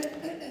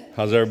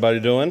How's everybody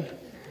doing?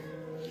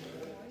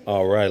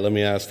 All right, let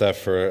me ask that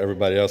for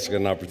everybody else to get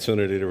an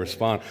opportunity to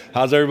respond.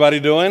 How's everybody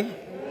doing?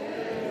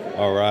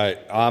 All right,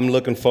 I'm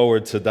looking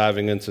forward to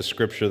diving into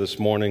Scripture this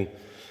morning.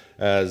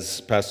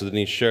 As Pastor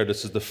Denise shared,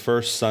 this is the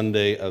first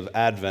Sunday of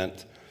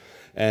Advent.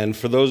 And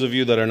for those of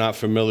you that are not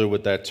familiar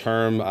with that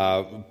term,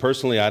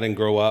 personally, I didn't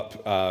grow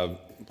up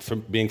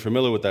being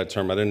familiar with that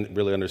term. I didn't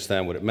really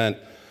understand what it meant.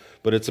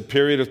 But it's a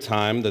period of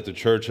time that the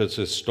church has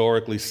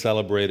historically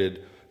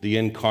celebrated the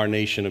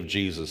incarnation of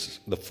Jesus.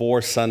 The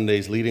 4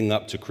 Sundays leading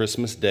up to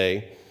Christmas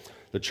Day,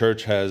 the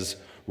church has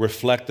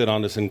reflected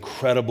on this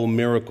incredible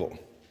miracle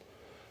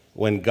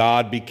when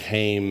God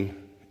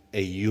became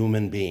a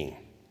human being,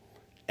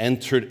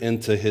 entered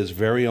into his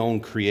very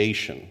own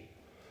creation,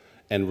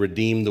 and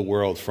redeemed the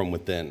world from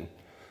within.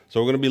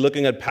 So we're going to be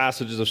looking at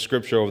passages of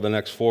Scripture over the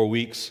next 4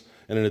 weeks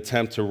in an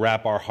attempt to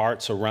wrap our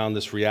hearts around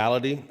this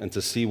reality and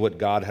to see what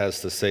God has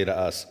to say to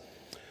us.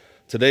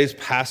 Today's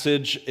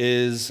passage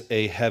is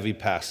a heavy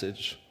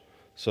passage,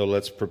 so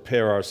let's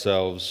prepare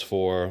ourselves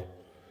for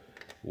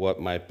what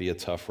might be a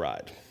tough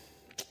ride.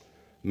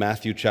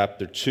 Matthew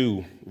chapter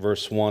 2,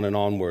 verse 1 and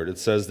onward, it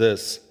says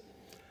this: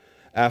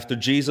 After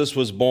Jesus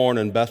was born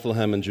in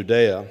Bethlehem in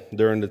Judea,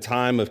 during the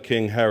time of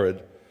King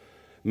Herod,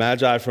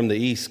 Magi from the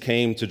east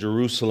came to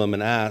Jerusalem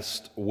and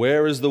asked,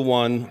 "Where is the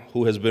one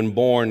who has been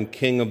born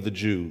King of the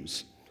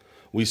Jews?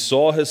 We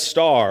saw his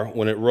star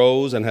when it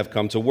rose and have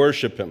come to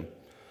worship him."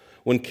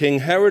 When King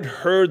Herod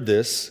heard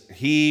this,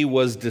 he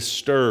was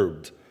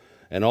disturbed,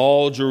 and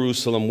all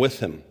Jerusalem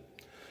with him.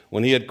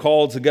 When he had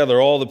called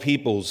together all the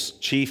people's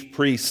chief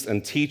priests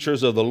and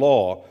teachers of the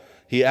law,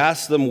 he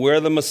asked them where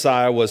the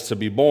Messiah was to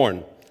be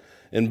born.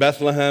 "In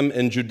Bethlehem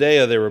in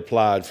Judea," they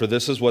replied, "for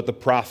this is what the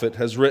prophet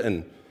has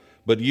written.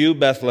 But you,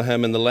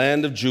 Bethlehem, in the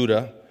land of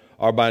Judah,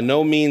 are by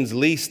no means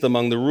least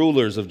among the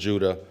rulers of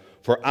Judah,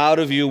 for out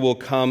of you will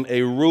come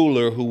a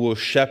ruler who will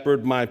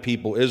shepherd my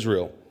people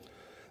Israel."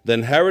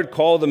 Then Herod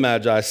called the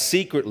Magi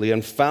secretly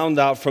and found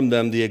out from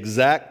them the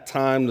exact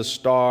time the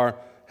star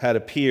had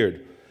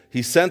appeared.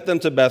 He sent them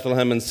to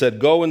Bethlehem and said,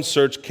 "Go and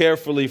search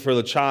carefully for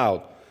the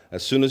child.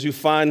 As soon as you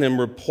find him,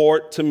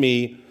 report to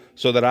me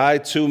so that I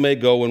too may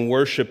go and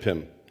worship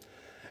him."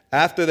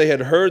 After they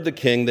had heard the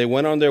king, they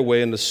went on their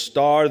way, and the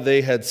star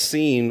they had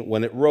seen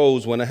when it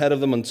rose went ahead of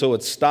them until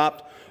it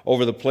stopped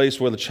over the place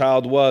where the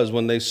child was.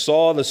 When they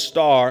saw the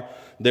star,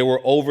 they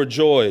were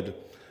overjoyed.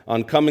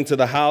 On coming to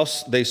the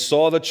house, they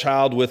saw the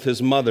child with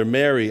his mother,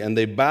 Mary, and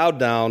they bowed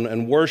down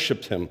and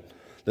worshiped him.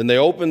 Then they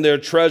opened their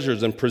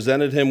treasures and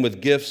presented him with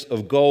gifts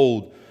of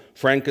gold,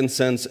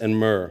 frankincense, and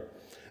myrrh.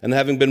 And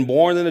having been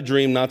warned in a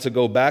dream not to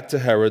go back to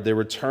Herod, they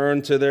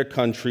returned to their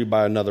country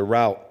by another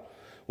route.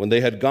 When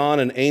they had gone,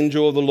 an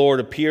angel of the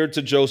Lord appeared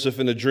to Joseph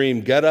in a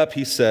dream. "Get up,"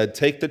 he said,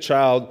 "take the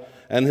child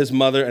and his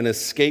mother and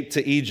escape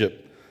to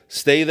Egypt.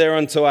 Stay there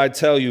until I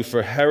tell you,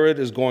 for Herod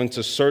is going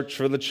to search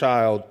for the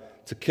child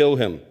to kill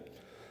him."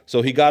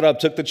 So he got up,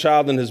 took the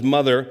child and his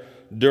mother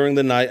during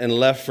the night, and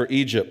left for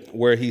Egypt,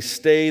 where he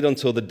stayed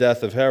until the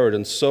death of Herod.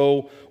 And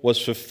so was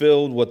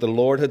fulfilled what the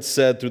Lord had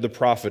said through the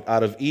prophet,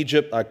 "Out of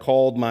Egypt I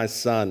called my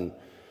son."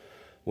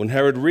 When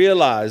Herod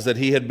realized that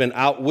he had been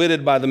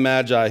outwitted by the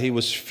Magi, he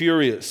was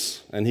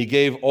furious, and he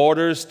gave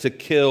orders to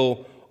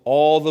kill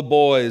all the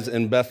boys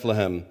in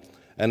Bethlehem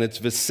and its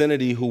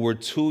vicinity who were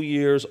 2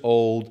 years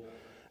old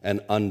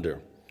and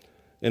under,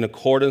 in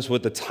accordance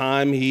with the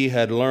time he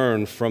had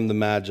learned from the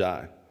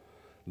Magi.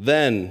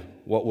 Then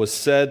what was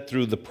said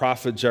through the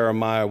prophet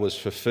Jeremiah was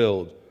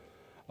fulfilled.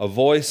 "A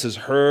voice is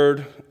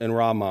heard in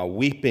Ramah,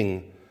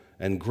 weeping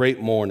and great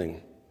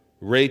mourning,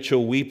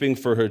 Rachel weeping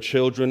for her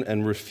children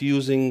and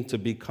refusing to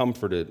be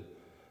comforted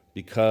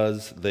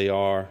because they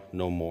are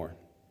no more."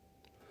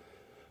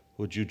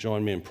 Would you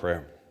join me in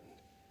prayer?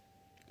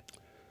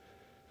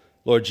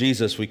 Lord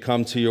Jesus, we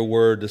come to your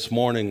word this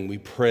morning. We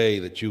pray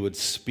that you would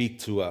speak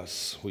to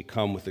us. We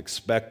come with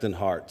expectant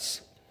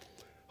hearts.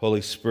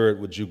 Holy Spirit,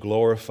 would you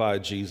glorify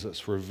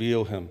Jesus,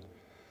 reveal him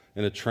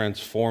in a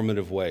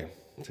transformative way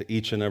to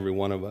each and every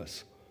one of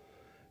us.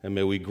 And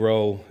may we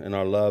grow in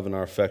our love and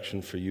our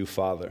affection for you,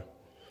 Father.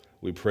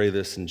 We pray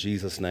this in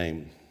Jesus'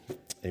 name.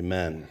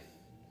 Amen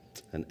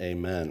and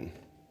amen.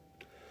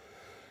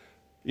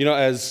 You know,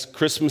 as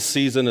Christmas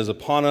season is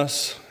upon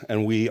us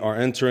and we are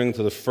entering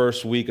into the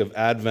first week of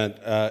Advent,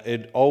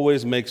 it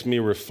always makes me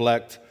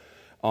reflect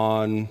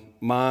on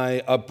my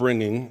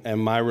upbringing and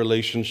my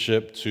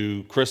relationship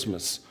to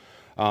Christmas.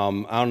 I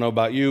don't know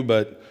about you,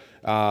 but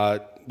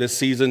this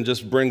season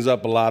just brings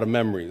up a lot of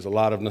memories, a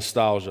lot of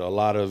nostalgia, a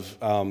lot of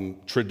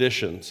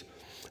traditions.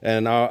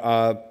 And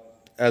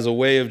as a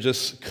way of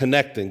just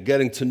connecting,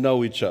 getting to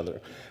know each other,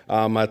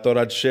 I thought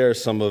I'd share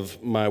some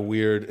of my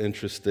weird,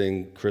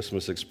 interesting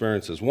Christmas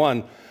experiences.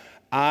 One,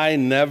 I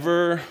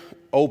never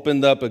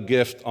opened up a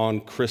gift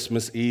on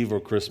Christmas Eve or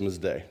Christmas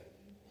Day.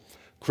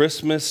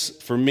 Christmas,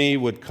 for me,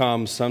 would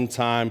come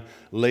sometime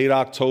late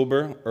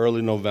October,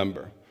 early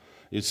November.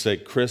 You'd say,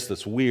 "Chris,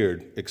 that's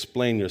weird.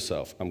 Explain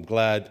yourself." I'm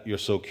glad you're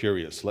so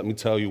curious. Let me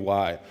tell you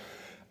why.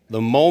 The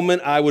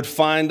moment I would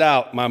find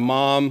out my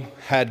mom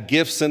had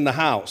gifts in the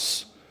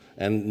house,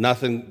 and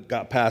nothing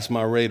got past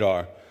my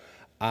radar,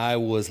 I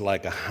was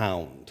like a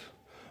hound.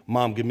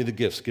 Mom, give me the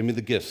gifts, give me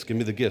the gifts, give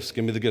me the gifts,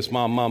 give me the gifts.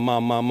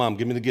 Mom,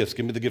 give me the gifts,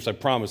 give me the gifts. I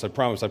promise. I'll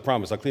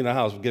clean the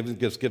house, give me the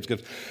gifts,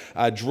 gifts.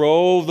 I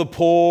drove the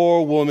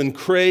poor woman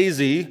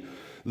crazy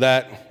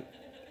that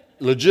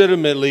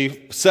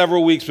legitimately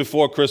several weeks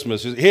before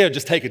Christmas, here,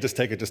 just take it, just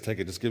give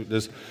it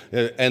this.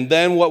 And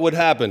then what would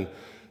happen?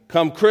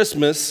 Come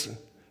Christmas,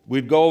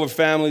 we'd go over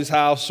family's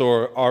house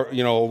or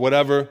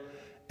whatever,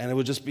 and it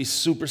would just be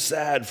super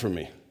sad for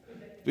me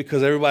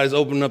because everybody's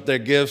opening up their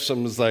gifts.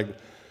 I'm just like,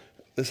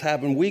 this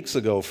happened weeks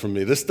ago for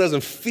me. This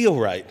doesn't feel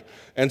right.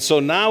 And so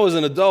now as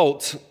an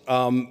adult,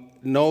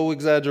 no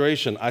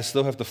exaggeration, I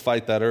still have to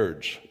fight that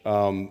urge.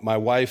 My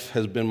wife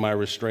has been my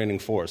restraining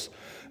force.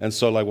 And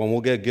so like when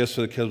we'll get gifts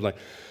for the kids, like,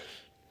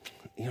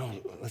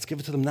 let's give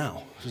it to them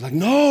now. She's like,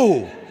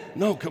 no,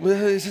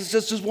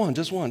 it's just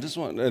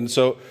one. And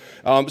so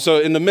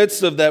in the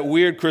midst of that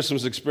weird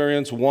Christmas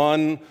experience,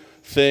 one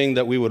thing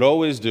that we would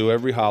always do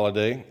every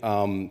holiday,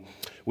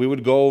 we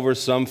would go over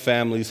some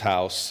family's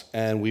house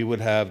and we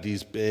would have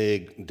these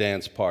big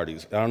dance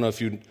parties. I don't know if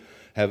you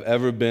have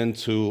ever been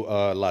to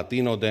a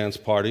Latino dance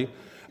party.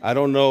 I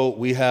don't know,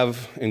 we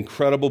have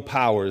incredible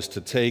powers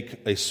to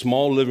take a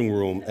small living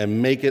room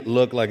and make it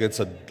look like it's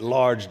a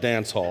large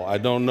dance hall. I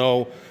don't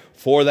know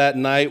for that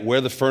night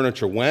where the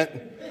furniture went,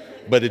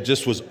 but it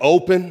just was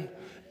open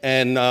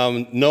and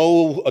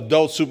no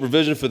adult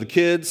supervision for the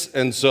kids.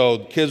 And so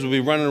kids would be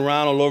running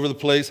around all over the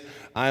place.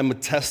 I am a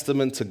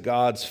testament to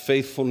God's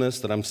faithfulness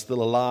that I'm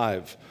still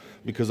alive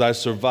because I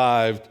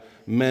survived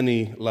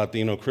many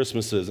Latino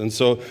Christmases. And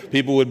so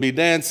people would be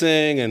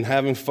dancing and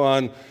having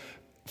fun.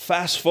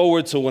 Fast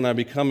forward to when I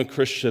become a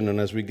Christian, and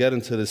as we get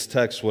into this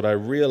text, what I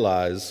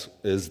realize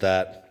is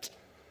that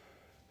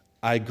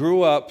I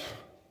grew up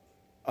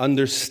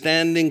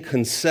understanding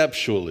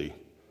conceptually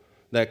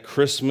that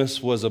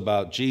Christmas was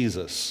about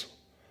Jesus,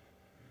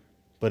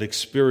 but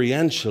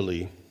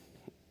experientially,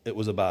 it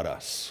was about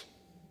us.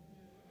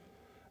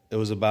 It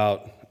was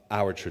about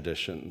our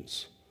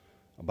traditions,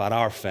 about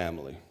our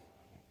family,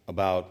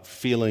 about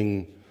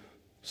feeling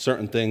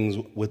certain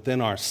things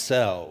within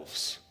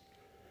ourselves.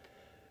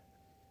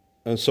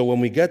 And so when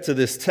we get to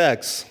this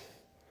text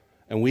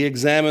and we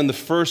examine the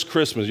first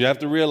Christmas, you have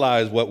to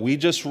realize what we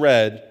just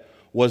read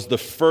was the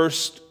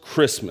first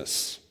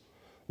Christmas,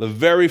 the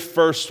very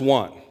first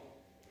one.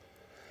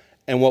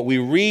 And what we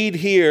read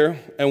here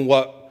and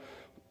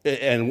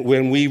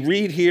when we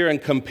read here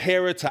and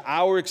compare it to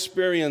our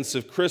experience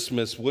of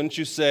Christmas, wouldn't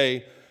you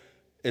say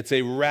it's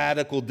a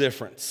radical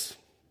difference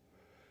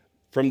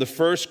from the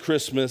first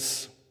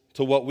Christmas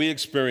to what we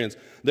experience?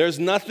 There's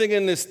nothing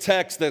in this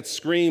text that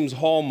screams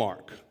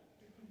Hallmark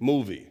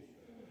movie.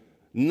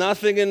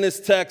 Nothing in this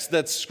text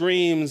that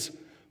screams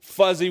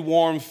fuzzy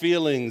warm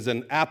feelings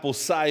and apple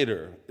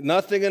cider.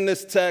 Nothing in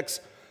this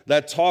text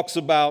that talks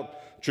about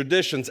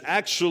traditions.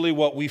 Actually,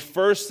 what we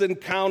first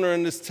encounter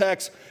in this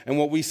text and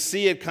what we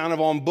see it kind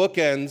of on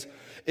bookends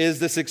is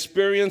this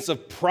experience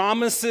of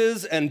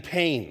promises and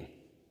pain.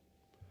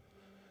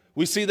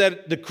 We see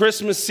that the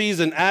Christmas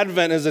season,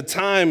 Advent, is a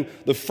time,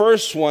 the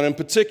first one in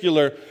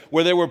particular,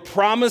 where there were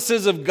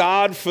promises of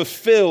God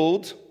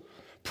fulfilled,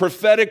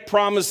 prophetic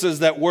promises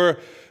that were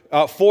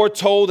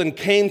foretold and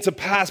came to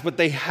pass, but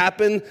they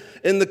happened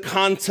in the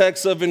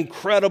context of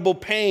incredible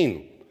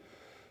pain.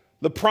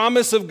 The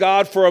promise of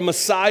God for a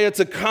Messiah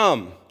to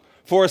come,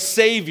 for a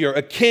Savior,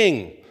 a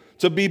King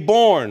to be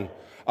born,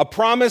 a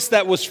promise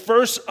that was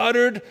first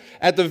uttered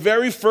at the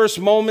very first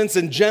moments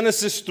in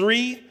Genesis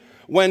 3,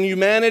 when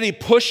humanity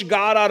pushed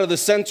God out of the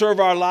center of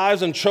our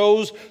lives and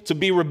chose to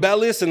be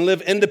rebellious and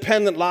live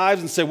independent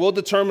lives and say, we'll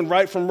determine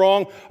right from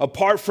wrong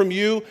apart from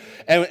you.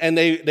 And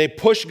they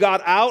pushed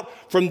God out.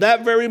 From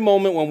that very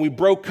moment when we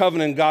broke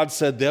covenant, God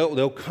said,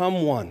 there'll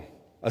come one,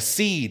 a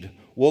seed.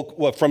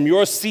 From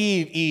your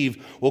seed,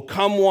 Eve, will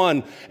come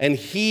one, and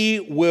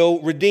he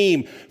will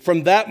redeem.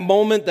 From that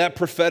moment, that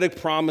prophetic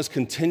promise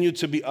continued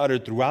to be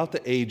uttered throughout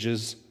the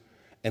ages,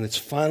 and it's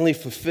finally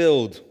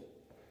fulfilled.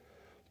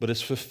 But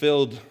it's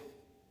fulfilled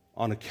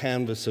on a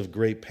canvas of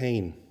great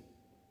pain.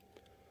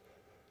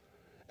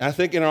 And I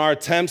think in our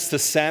attempts to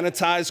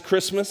sanitize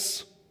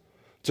Christmas,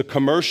 to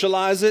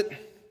commercialize it,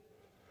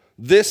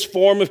 this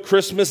form of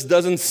Christmas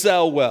doesn't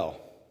sell well.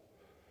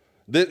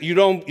 You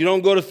don't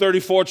go to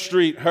 34th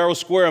Street, Herald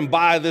Square, and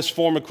buy this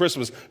form of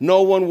Christmas.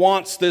 No one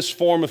wants this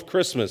form of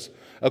Christmas,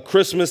 a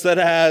Christmas that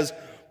has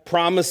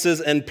promises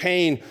and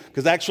pain.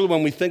 Because actually,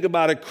 when we think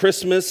about it,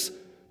 Christmas,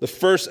 the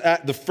first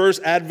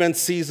Advent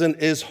season,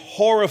 is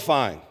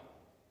horrifying.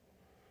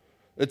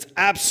 It's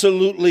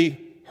absolutely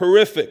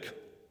horrific.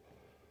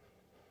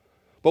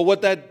 But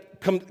what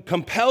that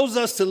compels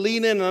us to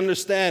lean in and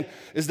understand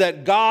is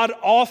that God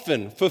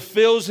often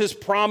fulfills his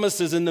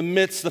promises in the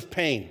midst of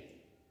pain.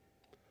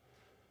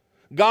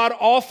 God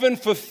often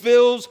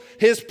fulfills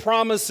his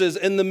promises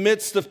in the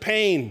midst of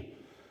pain.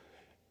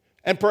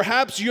 And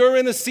perhaps you're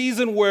in a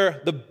season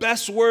where the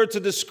best word to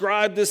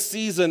describe this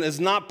season is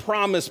not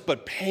promise,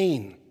 but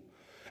pain.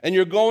 And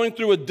you're going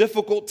through a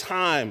difficult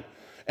time.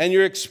 and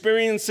you're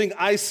experiencing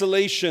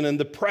isolation and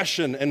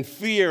depression and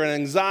fear and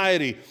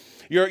anxiety,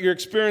 you're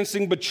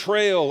experiencing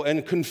betrayal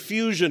and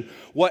confusion,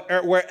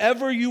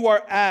 wherever you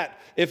are at,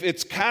 if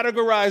it's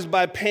categorized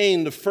by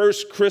pain, the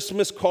first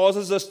Christmas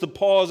causes us to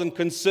pause and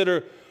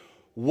consider,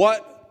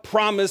 what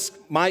promise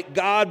might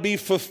God be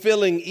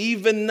fulfilling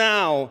even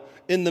now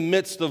in the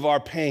midst of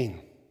our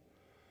pain?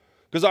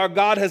 Because our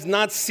God has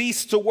not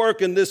ceased to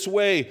work in this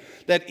way,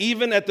 that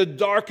even at the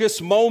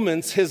darkest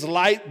moments, his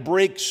light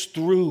breaks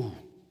through.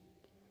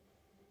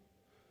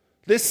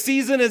 This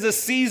season is a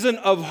season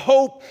of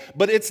hope,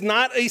 but it's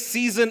not a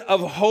season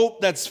of hope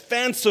that's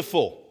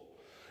fanciful.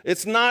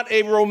 It's not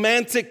a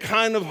romantic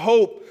kind of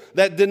hope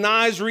that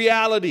denies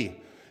reality.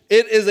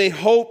 It is a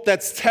hope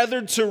that's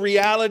tethered to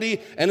reality,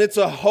 and it's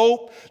a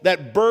hope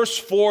that bursts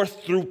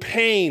forth through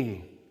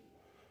pain.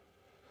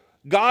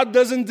 God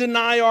doesn't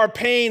deny our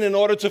pain in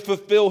order to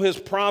fulfill his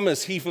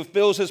promise. He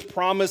fulfills his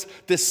promise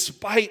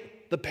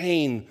despite the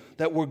pain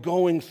that we're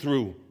going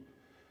through.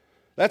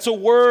 That's a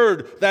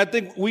word that I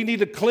think we need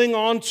to cling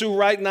on to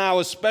right now,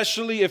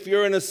 especially if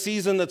you're in a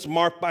season that's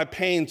marked by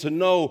pain, to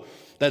know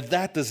that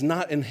that does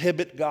not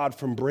inhibit God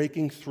from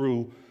breaking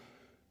through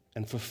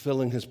and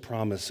fulfilling his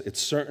promise. It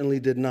certainly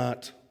did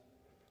not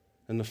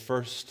in the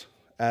first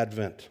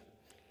Advent,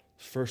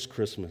 first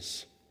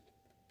Christmas.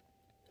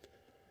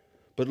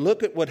 But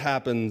look at what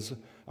happens.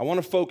 I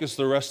want to focus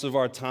the rest of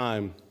our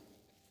time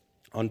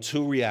on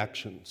two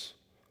reactions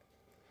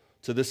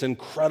to this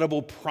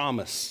incredible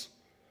promise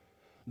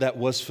that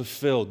was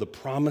fulfilled, the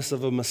promise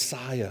of a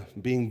Messiah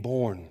being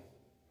born.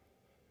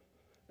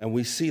 And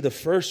we see the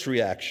first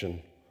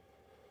reaction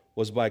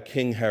was by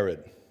King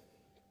Herod.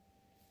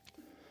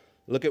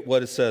 Look at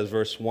what it says,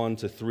 verse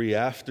 1-3.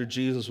 After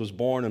Jesus was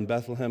born in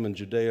Bethlehem in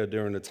Judea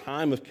during the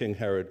time of King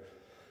Herod,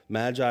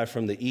 Magi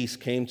from the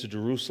east came to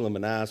Jerusalem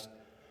and asked,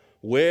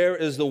 "Where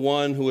is the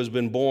one who has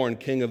been born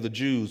King of the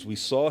Jews? We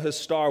saw his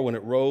star when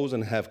it rose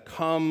and have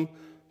come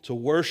to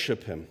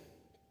worship him."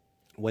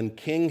 When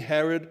King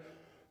Herod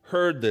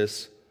heard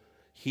this,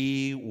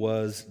 he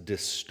was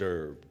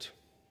disturbed,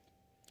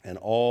 and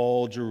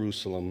all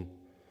Jerusalem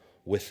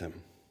with him.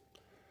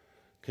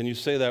 Can you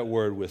say that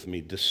word with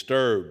me?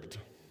 Disturbed.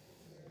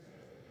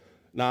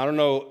 Now, I don't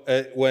know,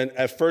 when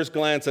at first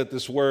glance at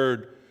this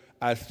word,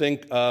 I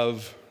think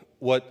of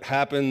what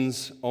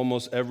happens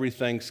almost every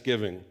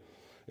Thanksgiving.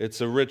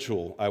 It's a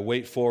ritual. I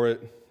wait for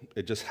it.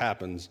 It just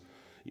happens,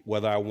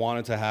 whether I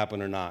want it to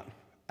happen or not.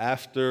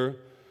 After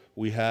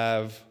we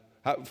have...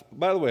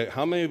 by the way,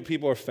 how many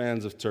people are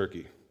fans of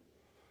turkey?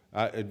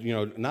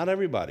 Not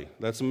everybody.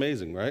 That's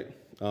amazing, right?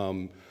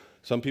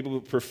 Some people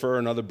prefer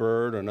another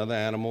bird or another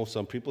animal.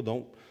 Some people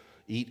don't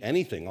eat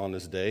anything on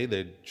this day.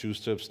 They choose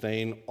to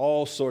abstain.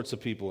 All sorts of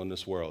people in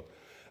this world.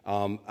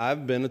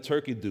 I've been a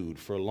turkey dude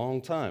for a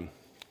long time.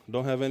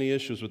 Don't have any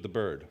issues with the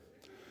bird.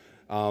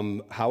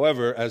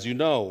 However, as you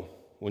know,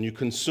 when you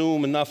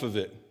consume enough of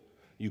it,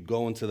 you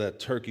go into that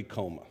turkey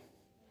coma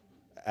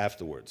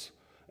afterwards.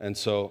 And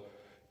so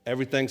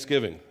every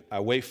Thanksgiving,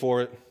 I wait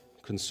for it,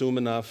 consume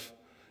enough,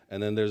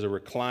 and then there's a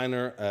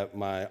recliner at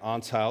my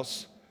aunt's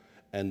house,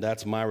 and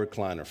that's my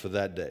recliner for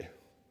that day.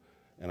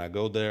 And I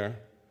go there,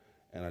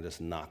 and I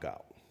just knock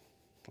out,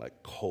 like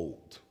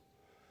cold.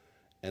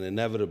 And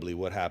inevitably,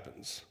 what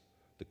happens?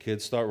 The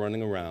kids start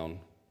running around,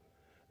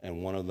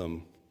 and one of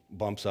them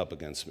bumps up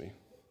against me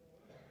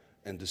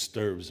and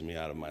disturbs me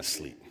out of my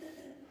sleep.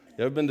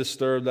 You ever been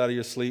disturbed out of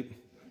your sleep?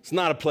 It's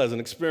not a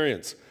pleasant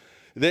experience.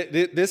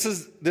 This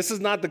is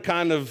not the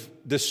kind of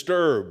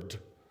disturbed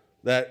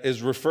that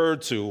is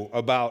referred to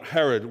about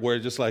Herod, where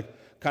just like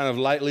kind of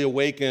lightly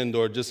awakened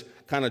or just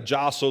kind of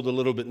jostled a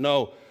little bit.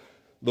 No,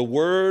 the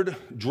word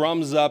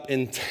drums up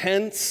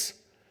intense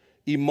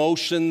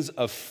emotions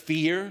of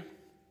fear,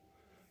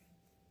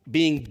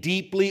 being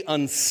deeply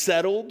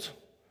unsettled.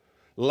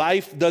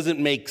 Life doesn't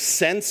make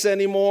sense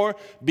anymore,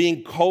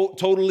 being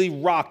totally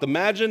rocked.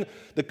 Imagine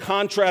the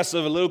contrast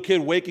of a little kid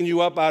waking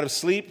you up out of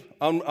sleep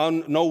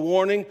on no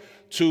warning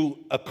to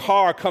a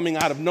car coming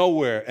out of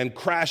nowhere and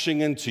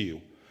crashing into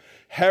you.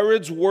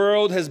 Herod's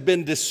world has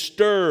been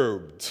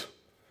disturbed.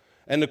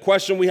 And the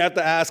question we have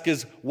to ask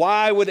is,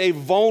 why would a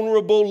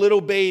vulnerable little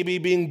baby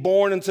being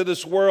born into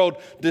this world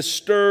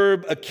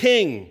disturb a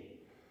king?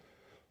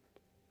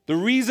 The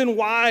reason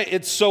why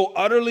it so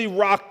utterly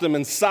rocked him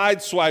and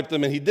sideswiped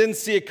him and he didn't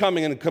see it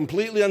coming and it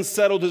completely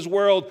unsettled his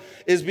world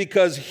is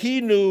because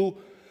he knew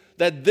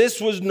that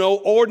this was no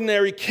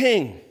ordinary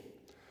king.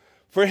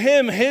 For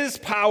him, his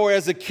power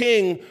as a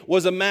king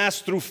was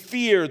amassed through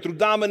fear, through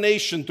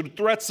domination, through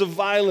threats of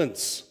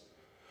violence.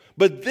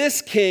 But this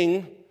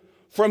king,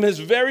 from his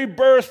very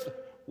birth,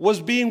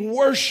 was being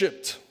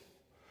worshipped.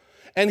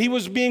 And he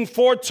was being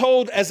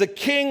foretold as a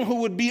king who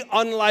would be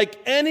unlike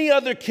any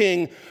other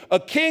king, a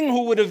king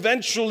who would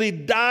eventually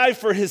die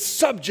for his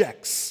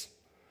subjects.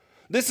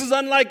 This is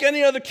unlike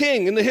any other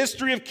king in the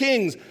history of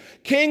kings.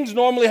 Kings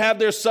normally have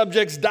their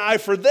subjects die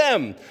for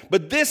them,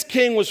 but this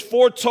king was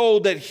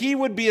foretold that he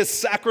would be a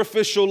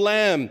sacrificial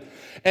lamb.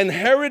 And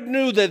Herod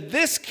knew that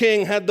this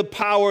king had the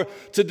power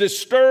to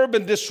disturb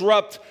and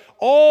disrupt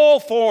all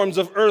forms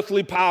of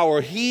earthly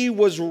power, he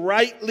was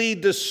rightly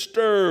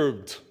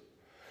disturbed.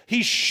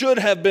 He should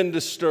have been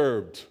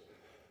disturbed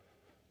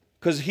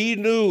because he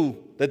knew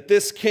that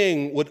this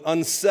king would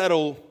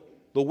unsettle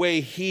the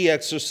way he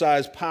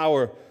exercised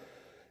power.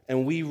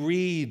 And we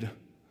read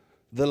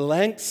the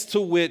lengths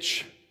to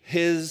which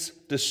his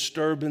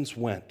disturbance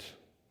went,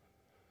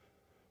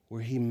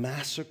 where he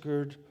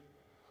massacred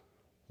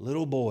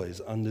little boys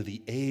under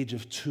the age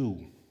of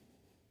 2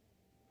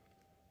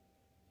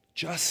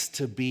 just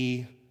to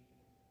be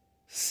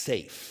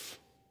safe,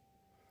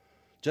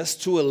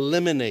 just to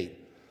eliminate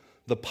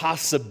the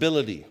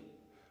possibility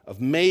of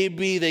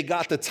maybe they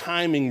got the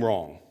timing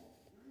wrong.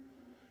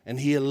 And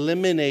he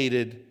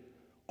eliminated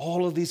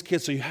all of these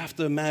kids. So you have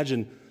to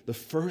imagine the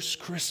first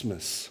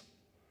Christmas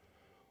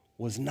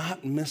was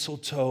not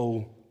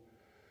mistletoe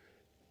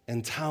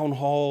and town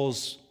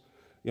halls,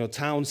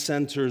 town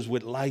centers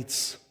with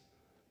lights.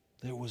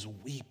 There was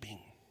weeping,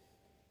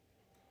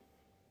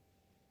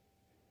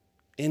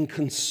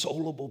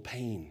 inconsolable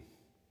pain.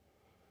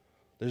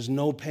 There's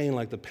no pain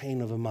like the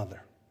pain of a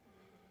mother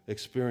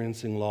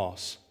experiencing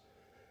loss.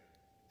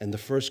 And the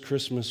first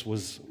Christmas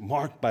was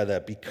marked by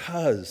that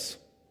because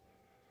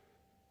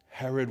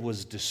Herod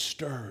was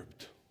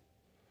disturbed.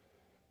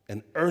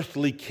 An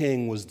earthly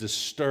king was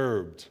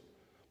disturbed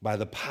by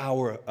the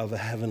power of a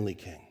heavenly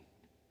king.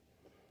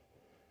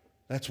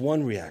 That's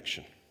one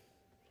reaction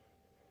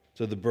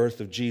to the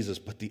birth of Jesus.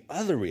 But the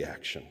other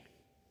reaction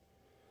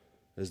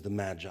is the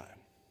Magi.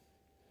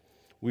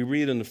 We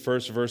read in the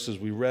first verses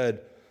we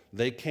read,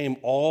 they came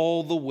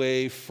all the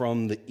way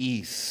from the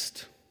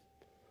east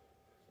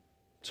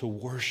to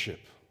worship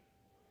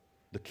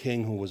the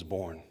king who was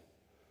born.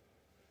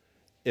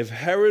 If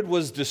Herod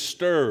was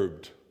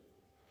disturbed,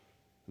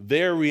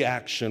 their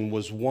reaction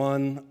was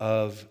one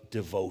of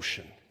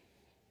devotion.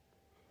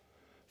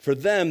 For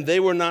them, they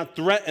were not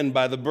threatened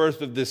by the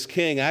birth of this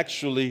king.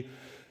 Actually,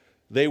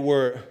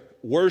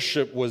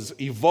 worship was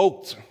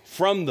evoked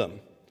from them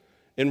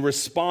in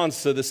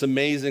response to this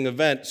amazing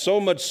event. So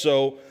much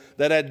so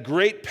that at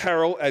great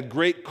peril, at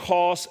great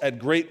cost, at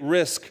great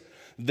risk,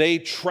 they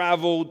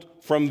traveled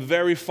from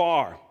very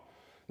far.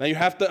 Now you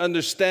have to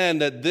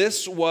understand that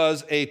this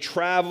was a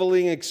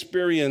traveling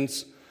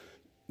experience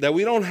that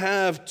we don't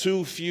have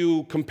too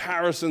few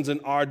comparisons in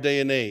our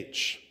day and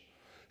age.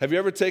 Have you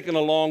ever taken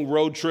a long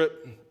road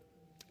trip?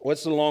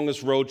 What's the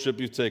longest road trip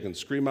you've taken?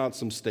 Scream out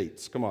some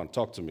states. Come on,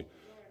 talk to me.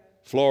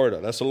 Florida,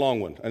 that's a long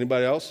one.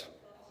 Anybody else?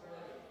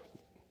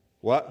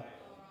 What?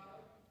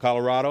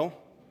 Colorado?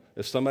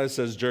 If somebody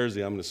says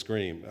Jersey, I'm going to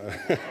scream.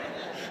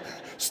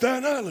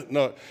 Staten Island.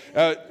 No.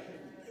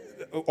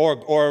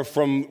 Or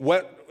from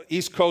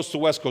East Coast to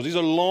West Coast. These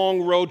are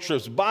long road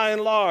trips. By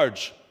and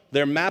large,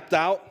 they're mapped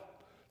out.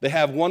 They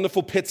have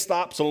wonderful pit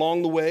stops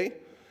along the way.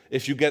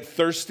 If you get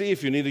thirsty,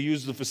 if you need to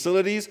use the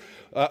facilities,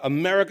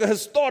 America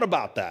has thought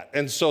about that.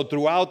 And so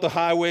throughout the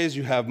highways,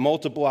 you have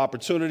multiple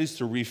opportunities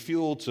to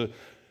refuel.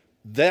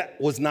 That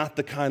was not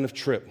the kind of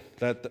trip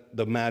that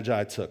the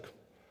Magi took.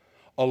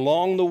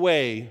 Along the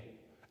way,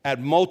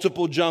 at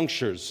multiple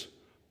junctures,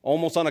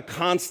 almost on a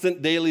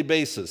constant daily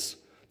basis,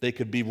 they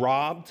could be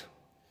robbed,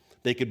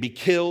 they could be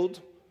killed,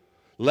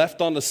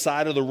 left on the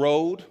side of the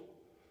road.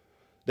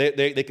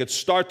 They could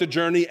start the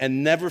journey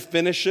and never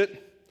finish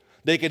it.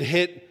 They could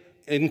hit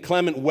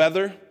inclement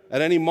weather.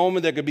 At any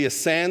moment, there could be a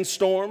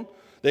sandstorm.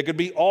 There could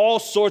be all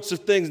sorts of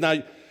things.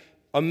 Now,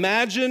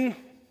 imagine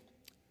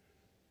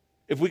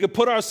if we could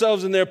put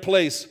ourselves in their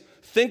place.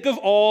 Think of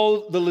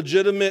all the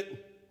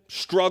legitimate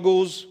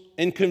struggles,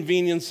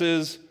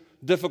 inconveniences,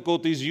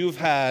 difficulties you've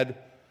had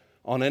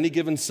on any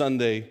given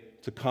Sunday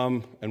to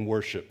come and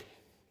worship.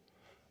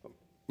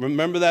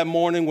 Remember that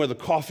morning where the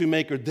coffee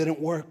maker didn't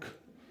work?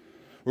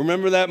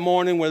 Remember that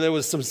morning where there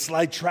was some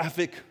slight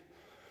traffic?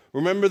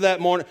 Remember that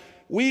morning?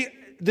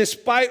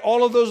 Despite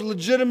all of those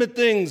legitimate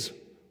things,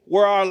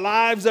 were our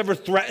lives ever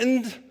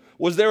threatened?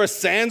 Was there a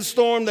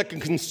sandstorm that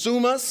could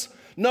consume us?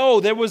 No,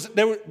 there was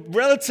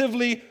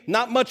relatively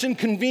not much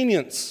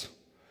inconvenience.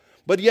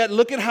 But yet,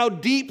 look at how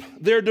deep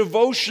their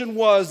devotion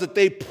was that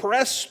they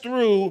pressed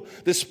through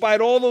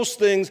despite all those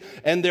things,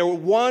 and their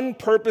one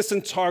purpose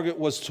and target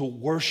was to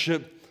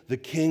worship the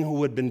King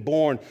who had been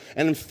born.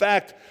 And in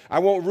fact, I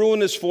won't ruin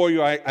this for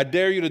you. I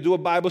dare you to do a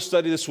Bible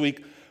study this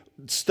week.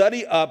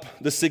 Study up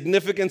the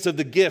significance of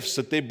the gifts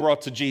that they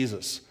brought to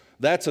Jesus.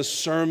 That's a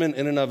sermon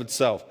in and of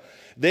itself.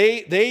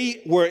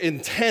 They were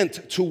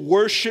intent to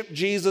worship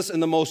Jesus in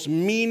the most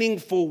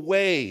meaningful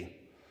way.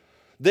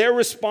 Their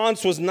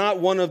response was not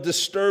one of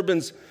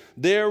disturbance.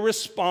 Their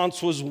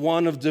response was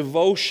one of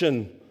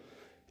devotion.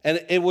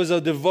 And it was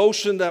a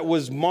devotion that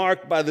was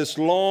marked by this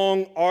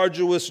long,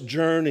 arduous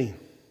journey.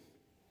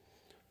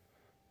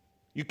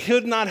 You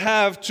could not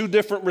have two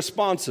different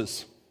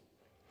responses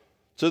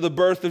to the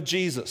birth of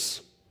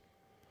Jesus.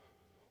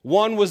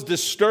 One was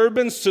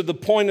disturbance to the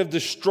point of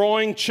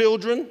destroying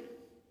children,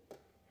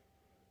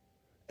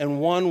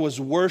 and one was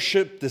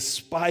worship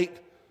despite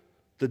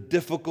the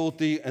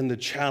difficulty and the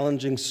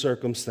challenging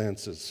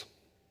circumstances.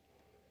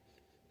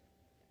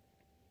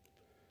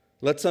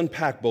 Let's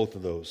unpack both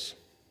of those.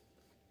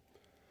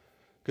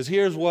 Because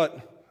here's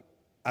what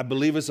I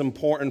believe is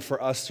important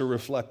for us to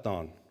reflect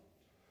on.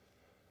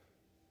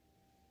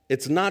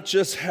 It's not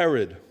just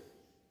Herod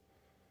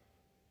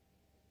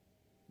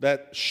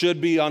that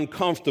should be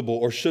uncomfortable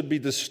or should be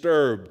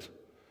disturbed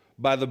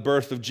by the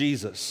birth of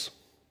Jesus.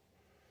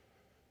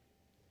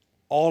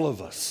 All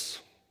of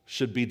us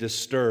should be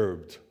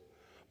disturbed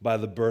by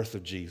the birth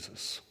of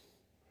Jesus.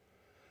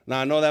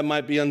 Now, I know that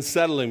might be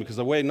unsettling because,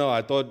 wait, no,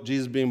 I thought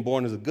Jesus being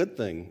born is a good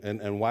thing,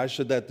 and why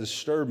should that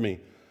disturb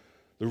me?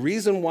 The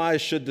reason why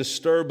it should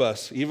disturb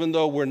us, even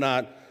though we're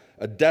not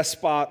a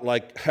despot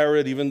like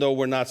Herod, even though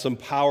we're not some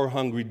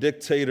power-hungry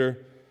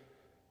dictator,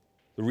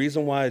 the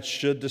reason why it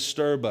should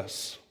disturb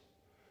us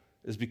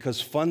is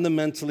because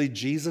fundamentally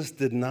Jesus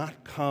did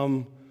not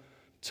come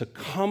to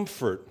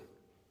comfort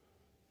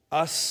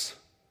us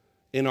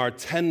in our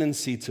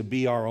tendency to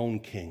be our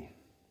own king.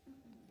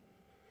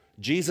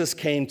 Jesus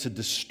came to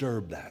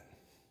disturb that.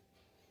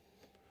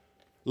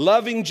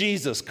 Loving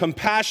Jesus,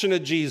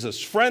 compassionate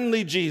Jesus,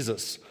 friendly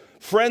Jesus,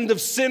 friend of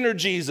sinner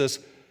Jesus,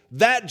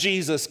 that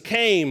Jesus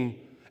came,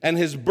 and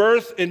his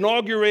birth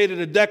inaugurated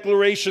a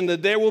declaration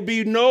that there will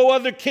be no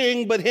other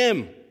king but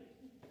him.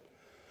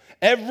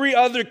 Every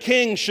other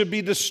king should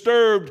be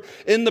disturbed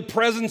in the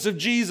presence of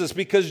Jesus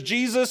because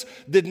Jesus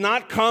did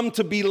not come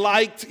to be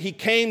liked, he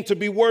came to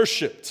be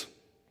worshiped.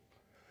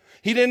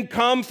 He didn't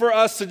come for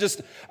us to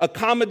just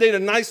accommodate a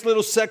nice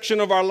little section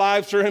of our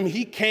lives for him.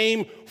 He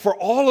came for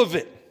all of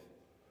it.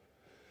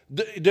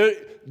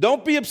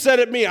 Don't be upset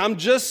at me. I'm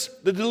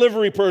just the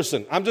delivery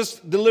person. I'm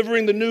just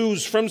delivering the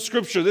news from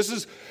Scripture. This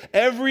is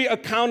every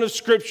account of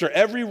Scripture.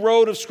 Every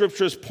road of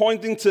Scripture is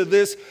pointing to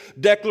this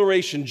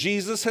declaration.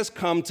 Jesus has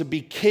come to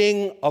be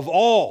King of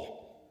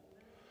all.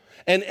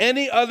 And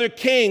any other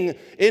king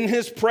in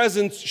his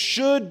presence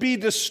should be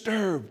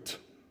disturbed.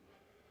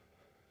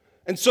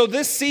 And so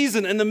this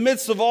season, in the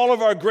midst of all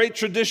of our great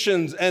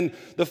traditions and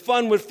the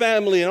fun with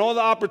family and all the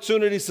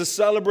opportunities to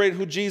celebrate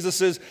who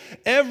Jesus is,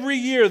 every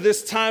year,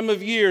 this time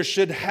of year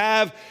should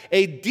have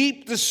a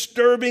deep,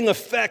 disturbing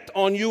effect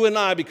on you and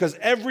I, because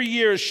every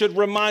year should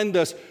remind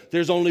us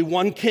there's only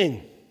one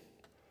king,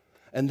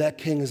 and that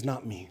king is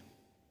not me.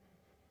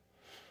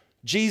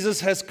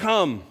 Jesus has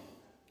come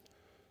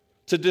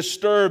to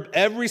disturb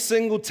every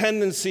single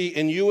tendency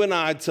in you and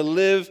I to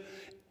live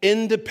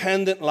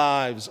independent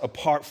lives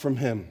apart from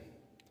him,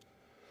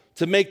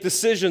 to make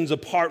decisions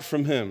apart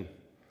from him,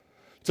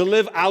 to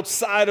live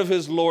outside of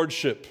his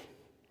lordship,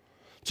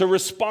 to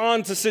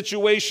respond to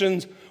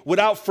situations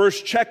without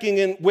first checking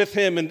in with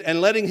him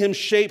and letting him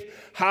shape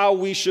how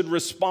we should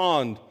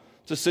respond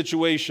to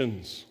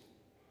situations.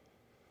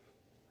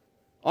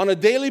 On a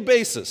daily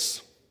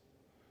basis,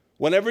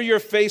 whenever you're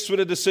faced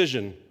with a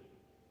decision,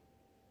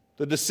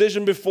 the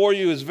decision before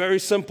you is very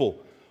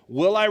simple.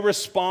 Will I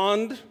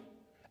respond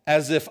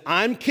as if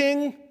I'm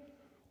king,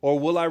 or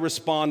will I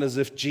respond as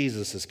if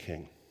Jesus is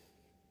king?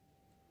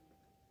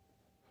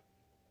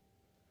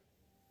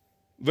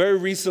 Very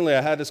recently,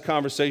 I had this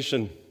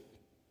conversation,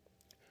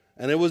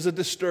 and it was a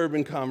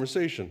disturbing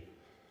conversation.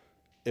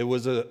 It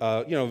was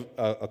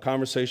a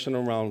conversation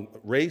around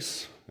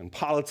race and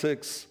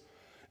politics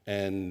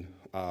and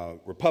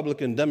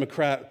Republican,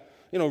 Democrat.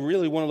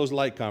 Really one of those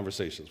light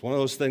conversations. One of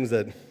those things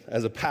that,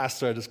 as a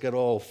pastor, I just get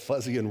all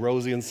fuzzy and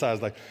rosy inside.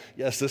 It's like,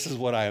 yes, this is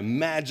what I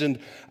imagined.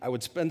 I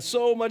would spend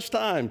so much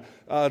time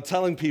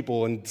telling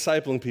people and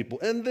discipling people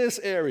in this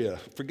area.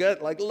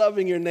 Forget,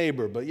 loving your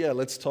neighbor. But yeah,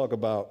 let's talk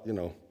about,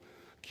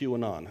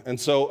 QAnon. And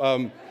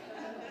so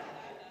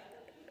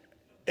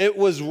it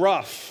was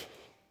rough.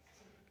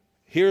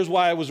 Here's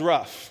why it was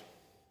rough.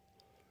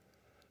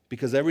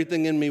 Because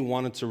everything in me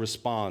wanted to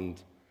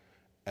respond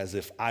as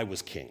if I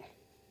was king.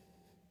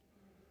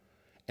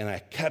 And I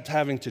kept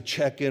having to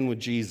check in with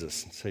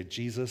Jesus and say,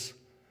 Jesus,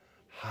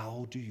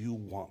 how do you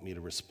want me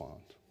to respond?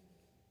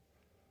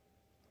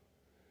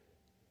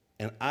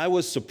 And I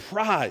was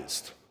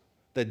surprised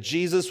that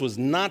Jesus was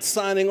not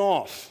signing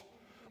off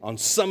on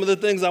some of the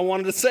things I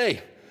wanted to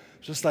say.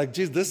 Just like,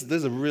 Jesus, this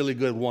is a really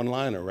good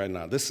one-liner right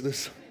now.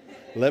 This,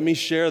 let me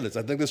share this.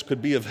 I think this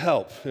could be of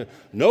help.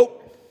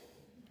 Nope.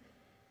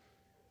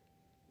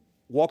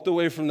 Walked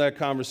away from that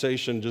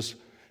conversation just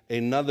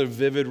another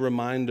vivid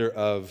reminder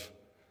of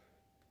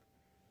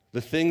the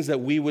things that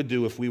we would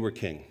do if we were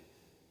king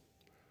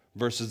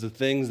versus the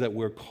things that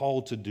we're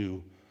called to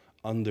do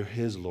under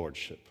his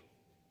lordship.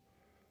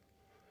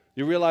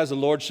 You realize the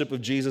lordship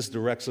of Jesus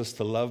directs us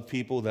to love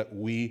people that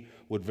we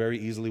would very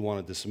easily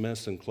want to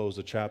dismiss and close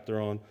the chapter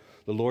on.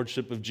 The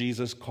lordship of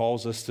Jesus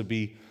calls us to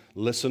be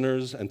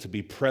listeners and to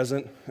be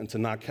present and to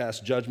not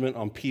cast judgment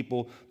on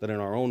people that in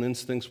our own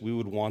instincts we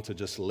would want to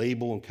just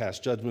label and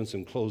cast judgments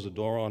and close the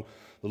door on.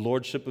 The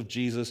lordship of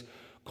Jesus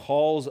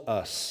calls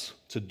us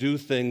to do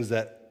things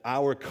that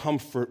our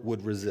comfort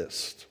would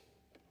resist.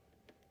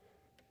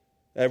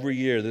 Every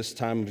year, this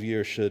time of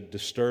year should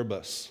disturb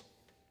us.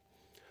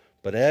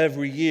 But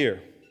every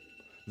year,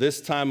 this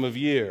time of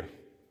year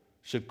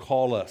should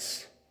call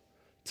us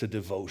to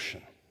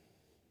devotion.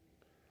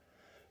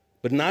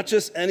 But not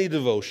just any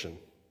devotion.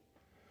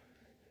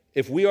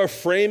 If we are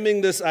framing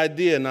this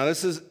idea, now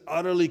this is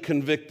utterly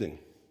convicting.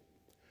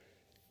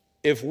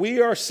 If we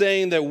are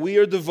saying that we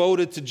are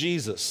devoted to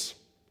Jesus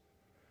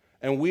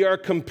and we are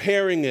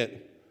comparing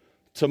it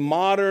to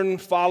modern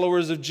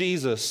followers of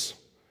Jesus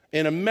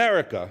in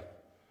America,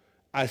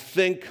 I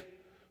think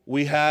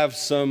we have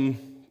some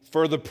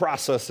further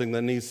processing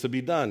that needs to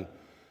be done.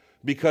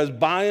 Because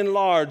by and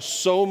large,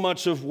 so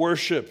much of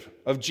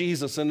worship of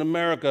Jesus in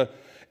America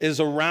is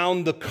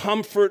around the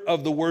comfort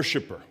of the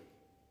worshiper.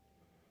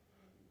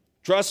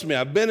 Trust me,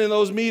 I've been in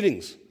those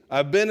meetings.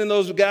 I've been in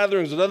those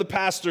gatherings with other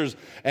pastors,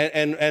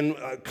 and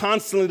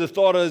constantly the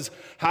thought is,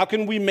 how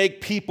can we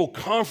make people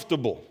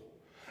comfortable?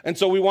 And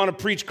so we want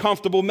to preach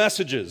comfortable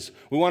messages.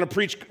 We want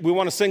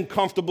to sing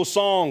comfortable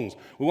songs.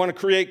 We want to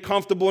create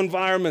comfortable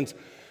environments.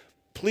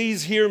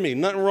 Please hear me.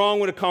 Nothing wrong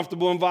with a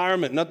comfortable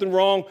environment. Nothing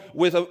wrong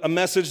with a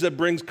message that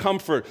brings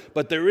comfort.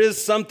 But there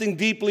is something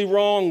deeply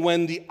wrong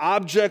when the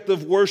object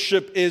of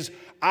worship is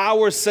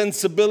our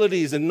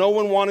sensibilities and no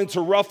one wanting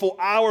to ruffle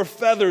our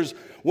feathers,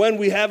 when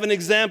we have an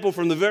example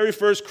from the very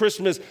first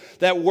Christmas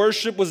that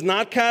worship was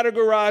not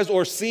categorized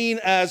or seen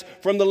as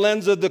from the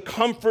lens of the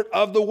comfort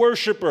of the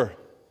worshiper.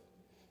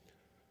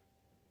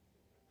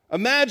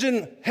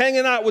 Imagine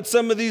hanging out with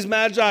some of these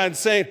magi and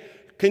saying,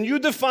 can you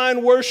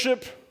define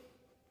worship?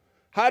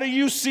 How do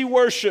you see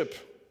worship?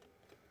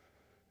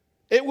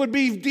 It would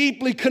be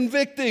deeply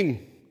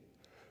convicting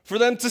for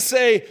them to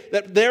say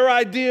that their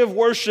idea of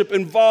worship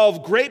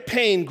involved great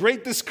pain,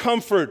 great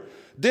discomfort,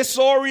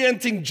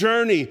 disorienting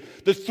journey,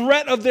 the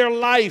threat of their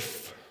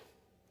life.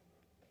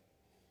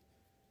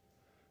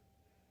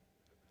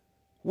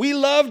 We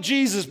love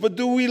Jesus, but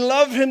do we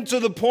love him to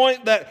the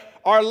point that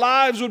our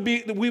lives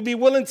we'd be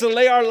willing to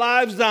lay our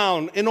lives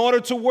down in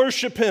order to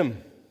worship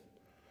him?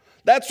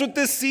 That's what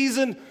this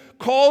season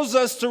calls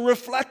us to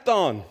reflect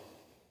on.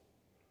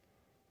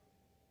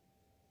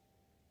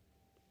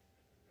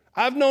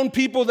 I've known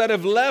people that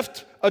have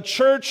left a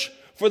church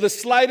for the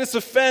slightest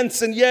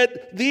offense, and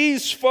yet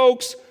these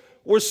folks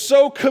were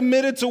so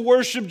committed to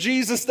worship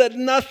Jesus that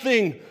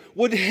nothing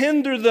would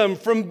hinder them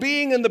from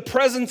being in the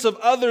presence of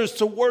others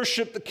to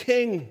worship the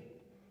King.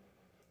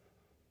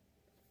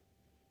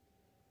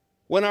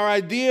 When our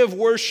idea of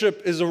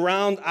worship is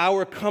around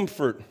our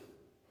comfort,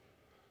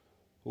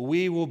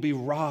 we will be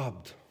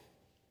robbed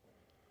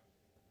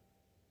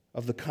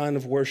of the kind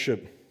of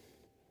worship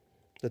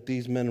that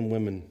these men and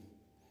women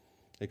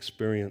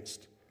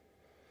experienced.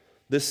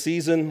 This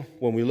season,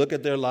 when we look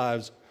at their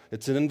lives,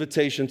 it's an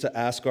invitation to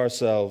ask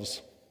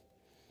ourselves,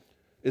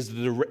 is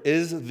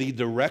the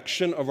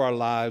direction of our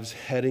lives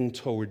heading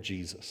toward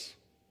Jesus?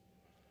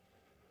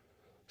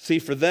 See,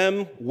 for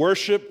them,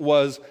 worship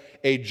was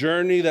a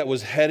journey that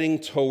was heading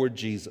toward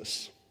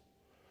Jesus.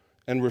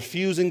 And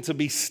refusing to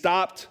be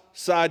stopped,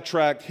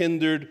 sidetracked,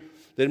 hindered,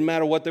 didn't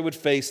matter what they would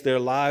face, their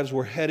lives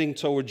were heading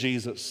toward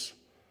Jesus.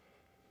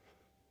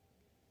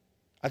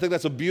 I think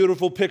that's a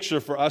beautiful picture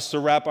for us to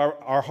wrap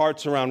our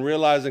hearts around,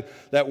 realizing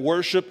that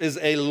worship is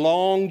a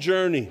long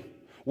journey.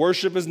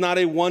 Worship is not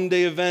a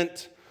one-day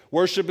event.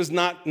 Worship is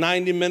not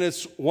 90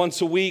 minutes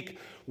once a week.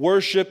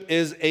 Worship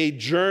is a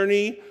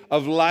journey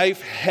of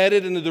life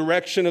headed in the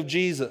direction of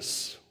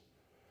Jesus.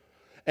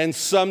 And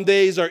some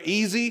days are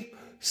easy,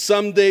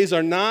 some days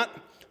are not,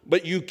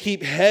 but you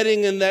keep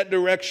heading in that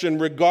direction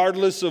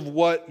regardless of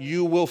what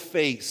you will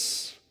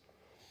face.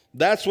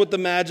 That's what the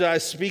Magi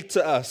speak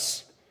to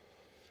us.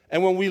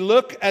 And when we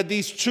look at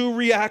these two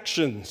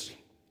reactions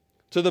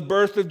to the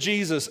birth of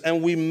Jesus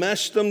and we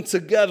mesh them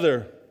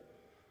together,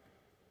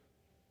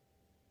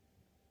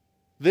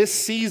 this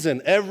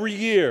season, every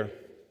year,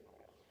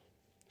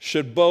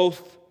 should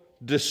both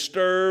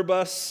disturb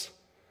us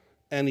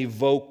and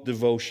evoke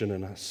devotion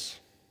in us.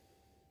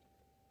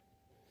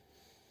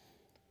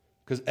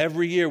 Because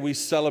every year we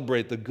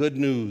celebrate the good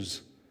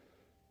news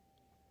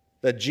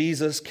that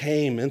Jesus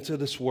came into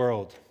this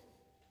world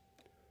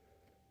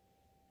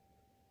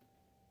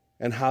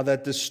and how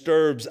that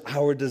disturbs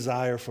our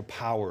desire for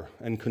power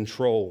and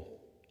control.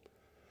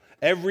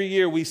 Every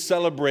year we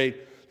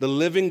celebrate the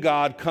living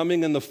God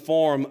coming in the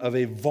form of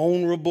a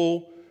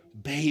vulnerable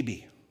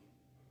baby.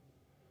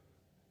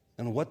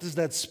 And what does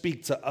that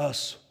speak to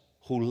us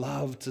who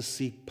love to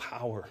seek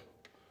power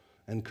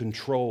and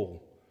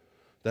control?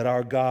 That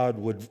our God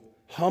would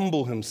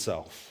humble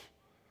himself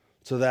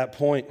to that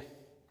point.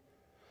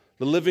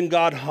 The living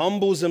God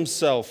humbles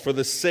himself for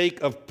the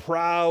sake of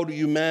proud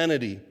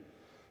humanity,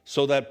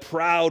 so that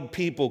proud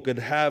people could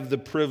have the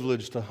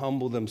privilege to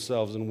humble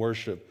themselves in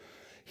worship.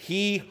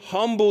 He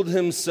humbled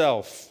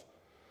himself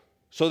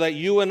so that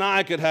you and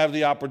I could have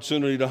the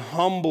opportunity to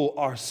humble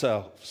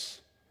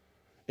ourselves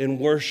in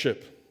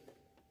worship.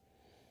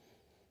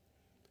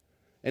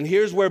 And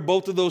here's where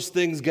both of those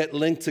things get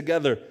linked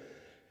together.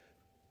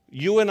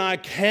 You and I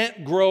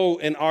can't grow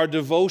in our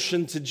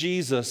devotion to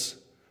Jesus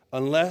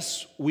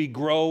unless we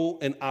grow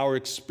in our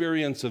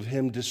experience of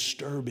him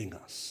disturbing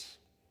us.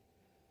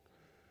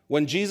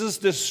 When Jesus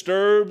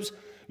disturbs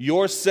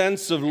your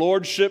sense of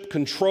lordship,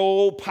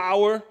 control,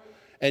 power,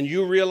 and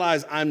you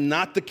realize I'm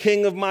not the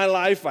king of my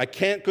life, I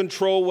can't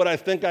control what I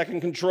think I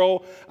can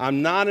control,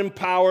 I'm not in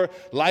power,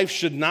 life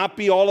should not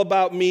be all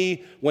about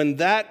me, when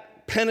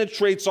that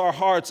penetrates our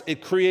hearts,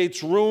 it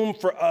creates room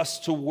for us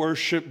to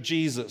worship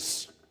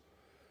Jesus.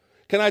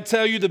 Can I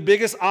tell you the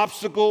biggest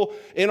obstacle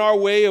in our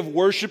way of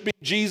worshiping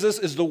Jesus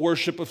is the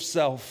worship of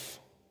self.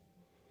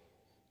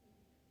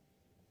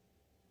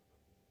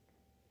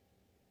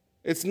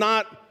 It's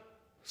not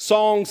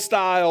song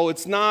style.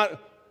 It's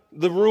not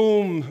the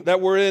room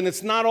that we're in.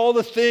 It's not all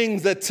the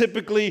things that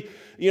typically,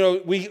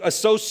 we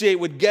associate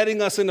with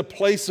getting us in a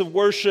place of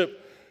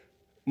worship.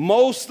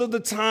 Most of the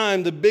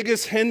time, the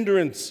biggest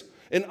hindrance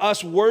in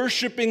us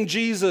worshiping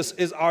Jesus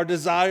is our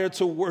desire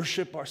to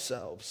worship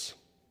ourselves.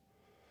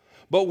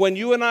 But when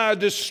you and I are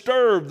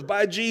disturbed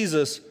by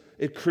Jesus,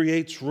 it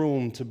creates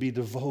room to be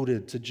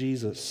devoted to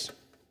Jesus.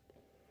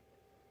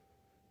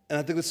 And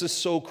I think this is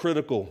so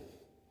critical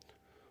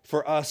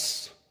for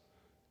us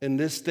in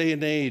this day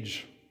and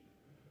age,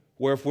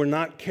 where if we're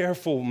not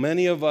careful,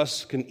 many of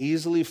us can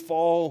easily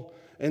fall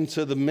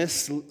into the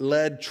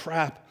misled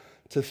trap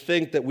to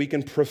think that we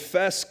can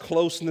profess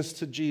closeness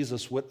to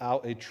Jesus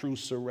without a true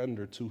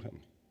surrender to him.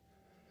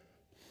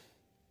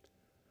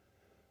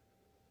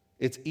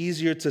 It's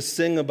easier to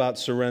sing about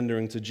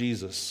surrendering to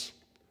Jesus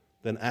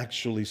than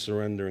actually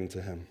surrendering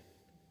to him.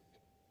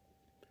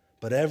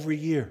 But every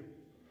year,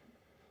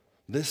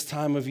 this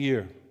time of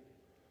year,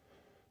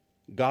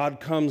 God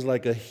comes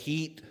like a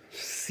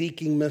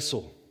heat-seeking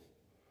missile.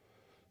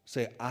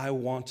 Say, I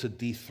want to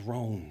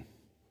dethrone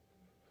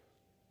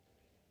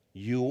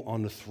you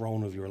on the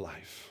throne of your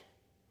life.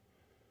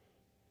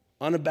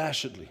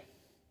 Unabashedly.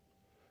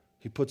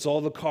 He puts all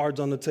the cards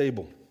on the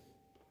table.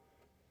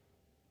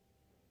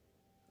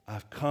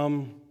 I've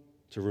come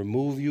to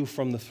remove you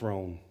from the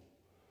throne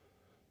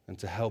and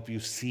to help you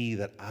see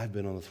that I've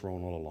been on the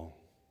throne all along.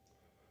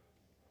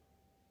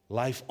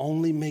 Life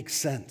only makes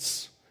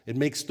sense. It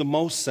makes the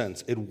most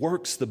sense. It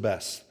works the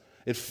best.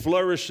 It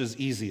flourishes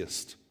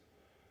easiest.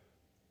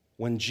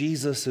 When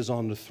Jesus is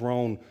on the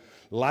throne,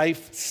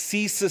 life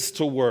ceases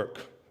to work.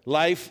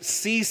 Life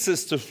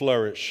ceases to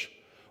flourish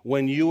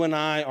when you and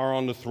I are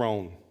on the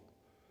throne.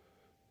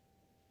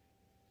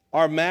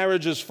 Our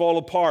marriages fall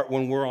apart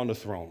when we're on the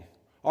throne.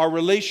 Our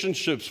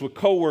relationships with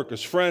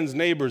coworkers, friends,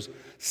 neighbors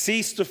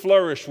cease to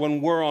flourish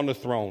when we're on the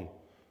throne.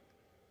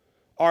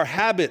 Our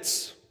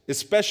habits,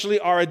 especially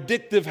our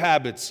addictive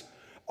habits,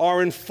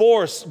 are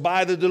enforced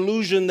by the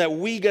delusion that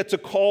we get to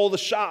call the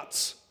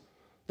shots,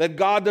 that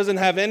God doesn't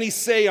have any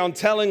say on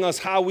telling us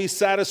how we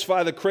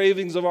satisfy the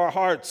cravings of our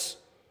hearts.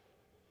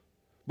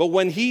 But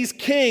when he's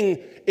king,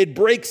 it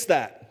breaks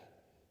that.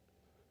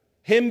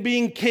 Him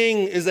being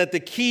king is at the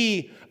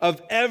key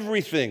of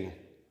everything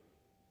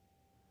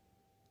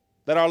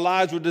that our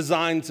lives were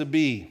designed to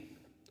be.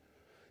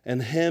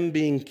 And him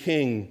being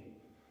king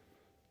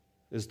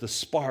is the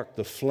spark,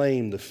 the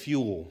flame, the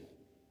fuel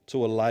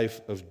to a life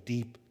of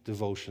deep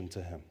devotion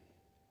to him.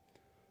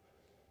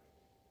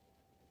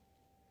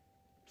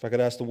 If I could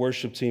ask the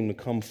worship team to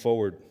come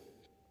forward,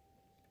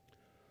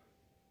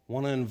 I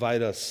want to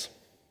invite us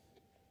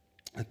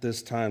at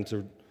this time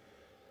to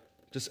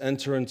just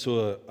enter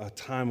into a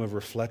time of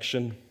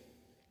reflection,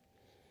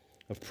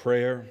 of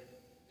prayer.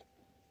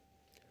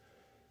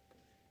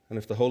 And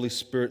if the Holy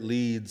Spirit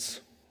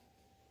leads,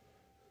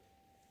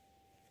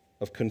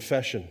 of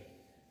confession.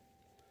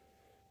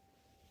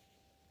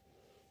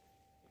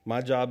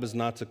 My job is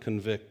not to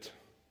convict.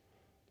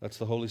 That's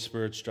the Holy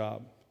Spirit's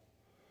job.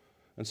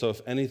 And so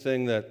if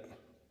anything that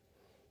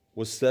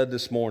was said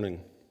this morning,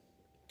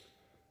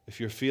 if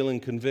you're feeling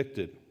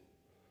convicted,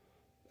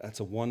 that's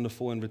a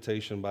wonderful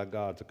invitation by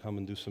God to come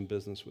and do some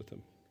business with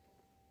him.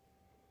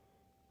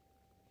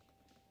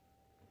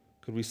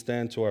 Could we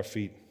stand to our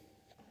feet?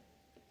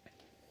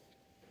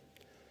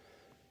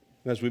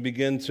 And as we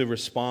begin to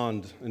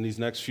respond in these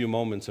next few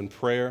moments in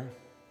prayer,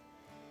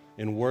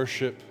 in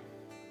worship,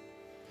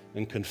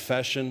 in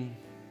confession,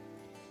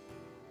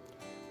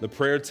 the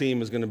prayer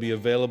team is going to be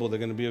available. They're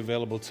going to be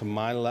available to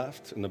my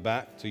left, in the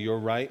back, to your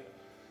right.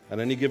 At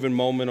any given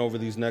moment over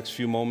these next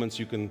few moments,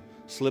 you can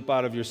slip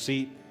out of your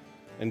seat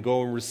and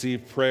go and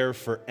receive prayer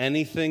for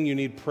anything you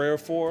need prayer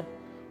for,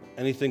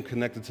 anything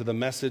connected to the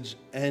message,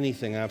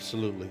 anything,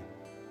 absolutely.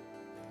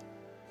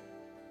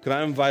 Could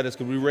I invite us,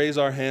 could we raise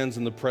our hands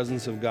in the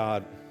presence of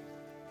God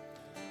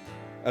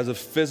as a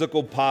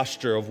physical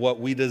posture of what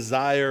we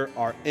desire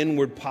our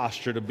inward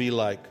posture to be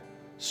like,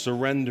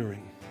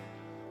 surrendering,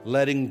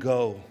 letting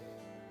go,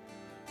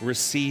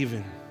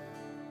 receiving.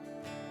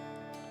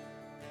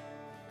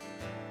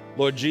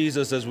 Lord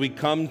Jesus, as we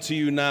come to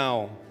you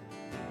now,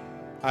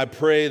 I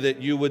pray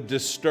that you would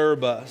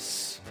disturb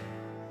us.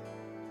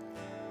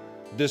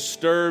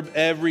 Disturb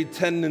every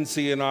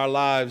tendency in our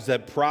lives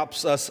that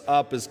props us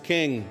up as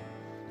king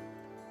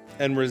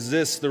and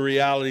resist the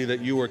reality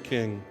that you are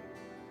king.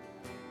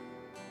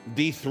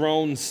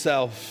 Dethrone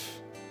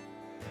self.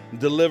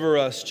 Deliver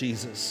us,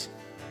 Jesus.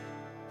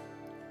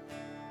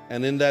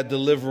 And in that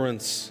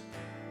deliverance,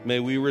 may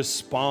we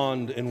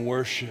respond in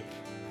worship,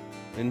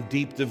 in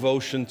deep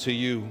devotion to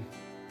you.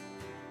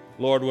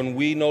 Lord, when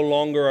we no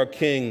longer are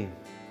king,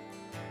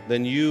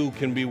 then you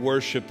can be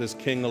worshiped as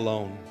king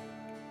alone.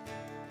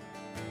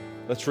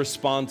 Let's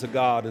respond to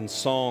God in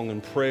song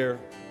and prayer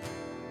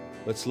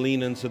Let's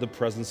lean into the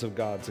presence of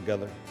God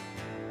together.